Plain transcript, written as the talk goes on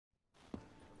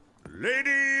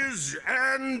Ladies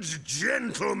and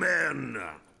gentlemen,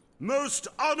 most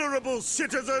honorable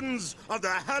citizens of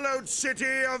the hallowed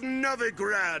city of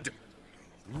Novigrad,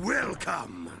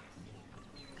 welcome.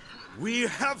 We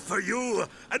have for you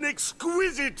an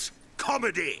exquisite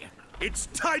comedy. Its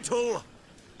title,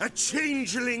 A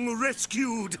Changeling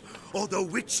Rescued, or The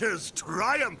Witcher's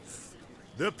Triumph.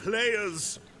 The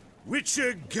players,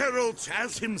 Witcher Geralt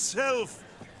as himself,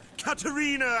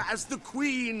 Katarina as the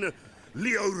Queen,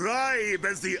 Leo Ribe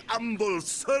as the humble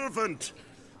servant,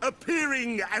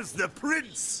 appearing as the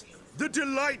Prince, the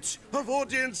delight of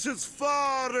audiences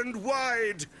far and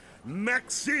wide,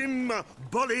 Maxime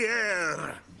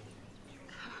Bollier.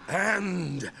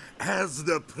 And as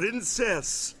the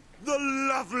Princess, the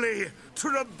lovely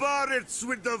Trabaritz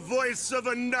with the voice of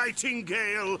a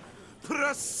nightingale,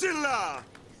 Priscilla.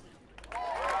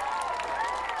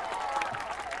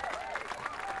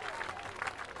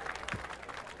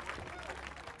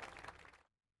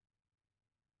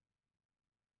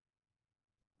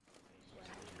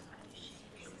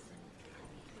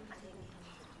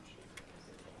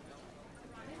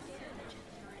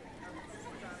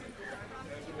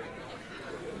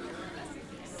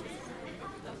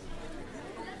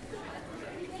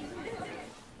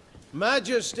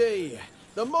 Majesty,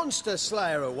 the monster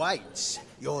slayer awaits.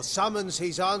 Your summons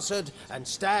he's answered and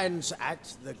stands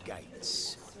at the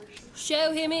gates.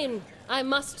 Show him in. I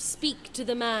must speak to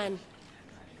the man.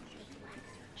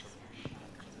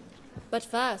 But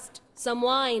first, some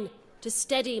wine to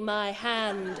steady my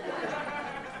hand.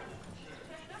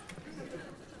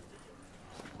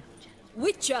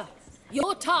 Witcher,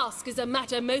 your task is a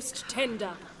matter most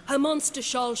tender. Her monster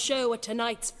shall show at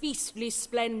tonight's feastly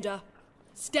splendor.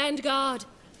 Stand guard,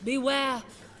 beware,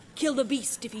 kill the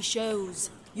beast if he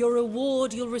shows. Your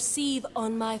reward you'll receive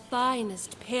on my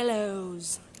finest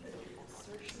pillows.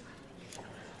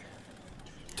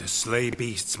 To slay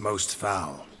beasts most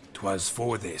foul, 'twas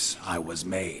for this I was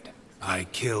made. I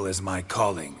kill as my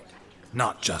calling,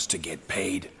 not just to get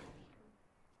paid.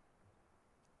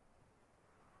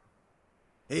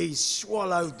 He's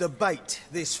swallowed the bait,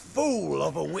 this fool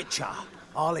of a witcher.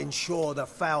 I'll ensure the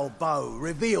foul bow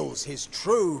reveals his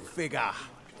true figure.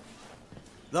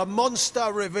 The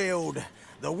monster revealed,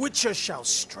 the witcher shall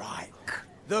strike.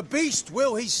 The beast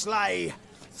will he slay,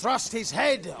 thrust his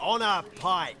head on a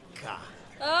pike.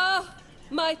 Ah,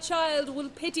 my child will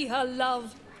pity her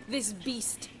love, this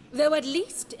beast. Though at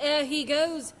least, ere he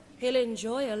goes, he'll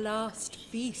enjoy a last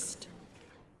feast.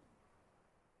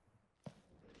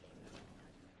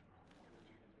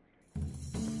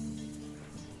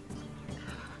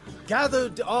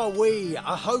 Gathered are we,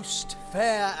 a host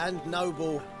fair and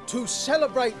noble, to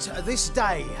celebrate this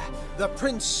day, the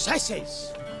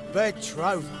princess's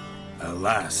betrothal.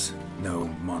 Alas, no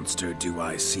monster do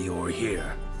I see or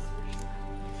hear.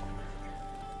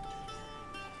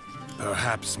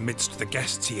 Perhaps midst the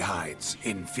guests he hides,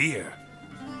 in fear.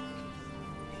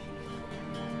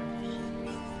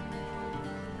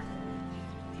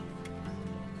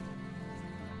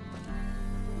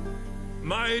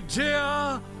 My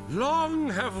dear, long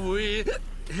have we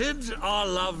hid our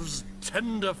love's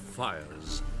tender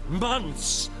fires.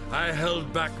 Months I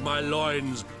held back my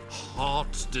loins'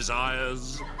 hot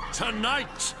desires.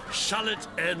 Tonight shall it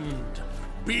end.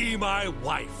 Be my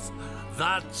wife,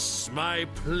 that's my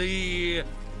plea.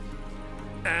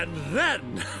 And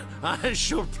then I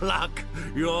shall pluck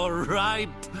your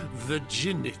ripe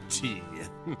virginity.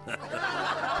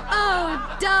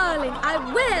 Oh, darling,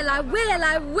 I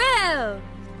will!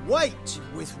 Wait,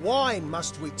 with wine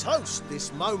must we toast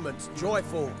this moment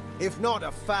joyful. If not,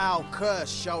 a foul curse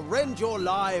shall rend your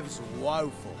lives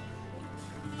woeful.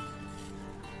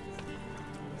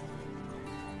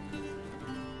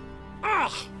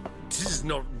 Ah! 'Tis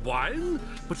not wine,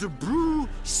 but a brew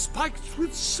spiked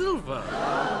with silver.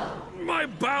 My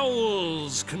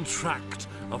bowels contract,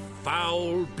 a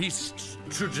foul beast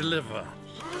to deliver.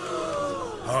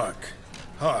 Hark,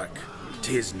 hark,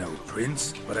 'tis no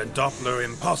prince, but a Doppler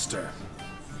impostor.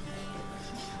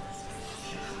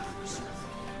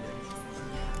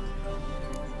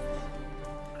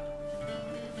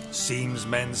 Seems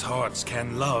men's hearts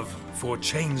can love, for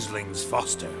changelings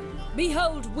foster.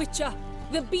 Behold, Witcher,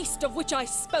 the beast of which I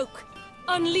spoke.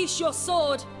 Unleash your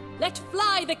sword. Let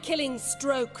fly the killing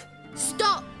stroke.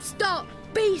 Stop, stop,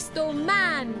 beast or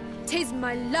man! 'Tis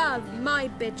my love, my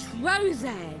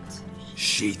betrothed.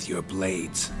 Sheath your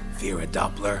blades, fear a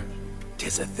Doppler.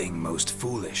 'Tis a thing most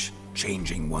foolish.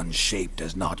 Changing one's shape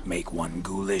does not make one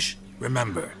ghoulish.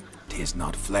 Remember, 'tis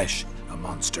not flesh a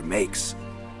monster makes,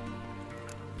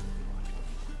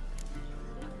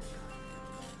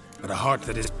 but a heart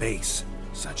that is base,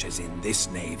 such as in this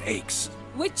knave aches.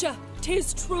 Witcher,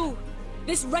 'tis true.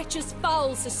 This wretch's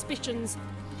foul suspicions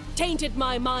tainted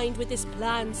my mind with this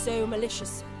plan so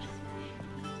malicious.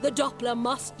 The Doppler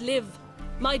must live.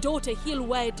 My daughter he'll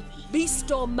wed.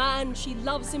 Beast or man, she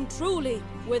loves him truly,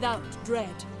 without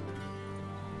dread.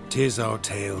 'Tis our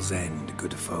tale's end,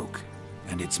 good folk,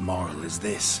 and its moral is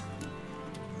this.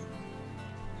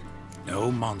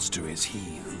 No monster is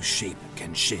he whose shape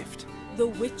can shift. The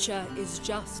Witcher is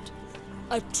just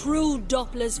a true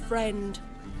Doppler's friend.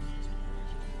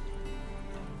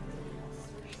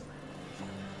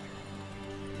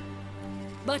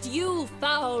 But you,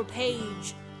 foul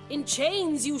page, in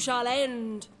chains you shall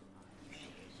end.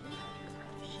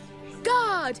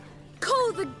 Guard!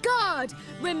 Call the guard!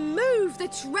 Remove the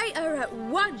traitor at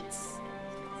once!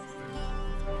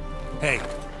 Hey,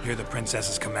 hear the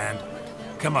princess's command?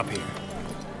 Come up here.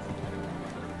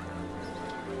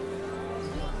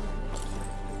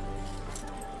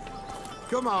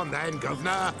 Come on then,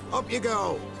 Governor. Up you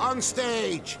go. On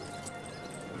stage.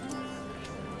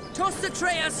 Toss the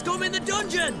traitor scum in the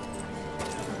dungeon!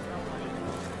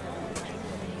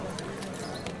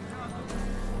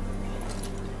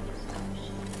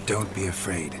 Don't be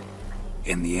afraid.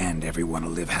 In the end, everyone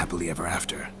will live happily ever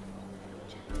after.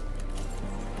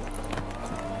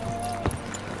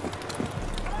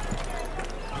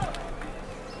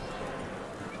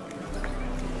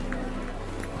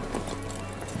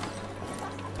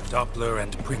 Doppler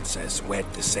and Princess wed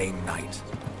the same night.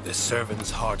 The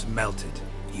servant's heart melted.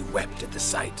 He wept at the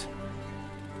sight.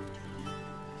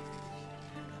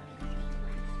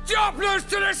 Dopplers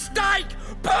to the stake!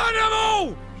 Burn them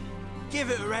all! Give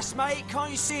it a rest, mate.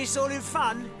 Can't you see it's all in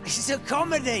fun? This is a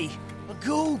comedy. A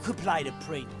ghoul could play the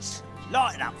prince.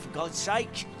 Lighten up, for God's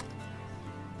sake.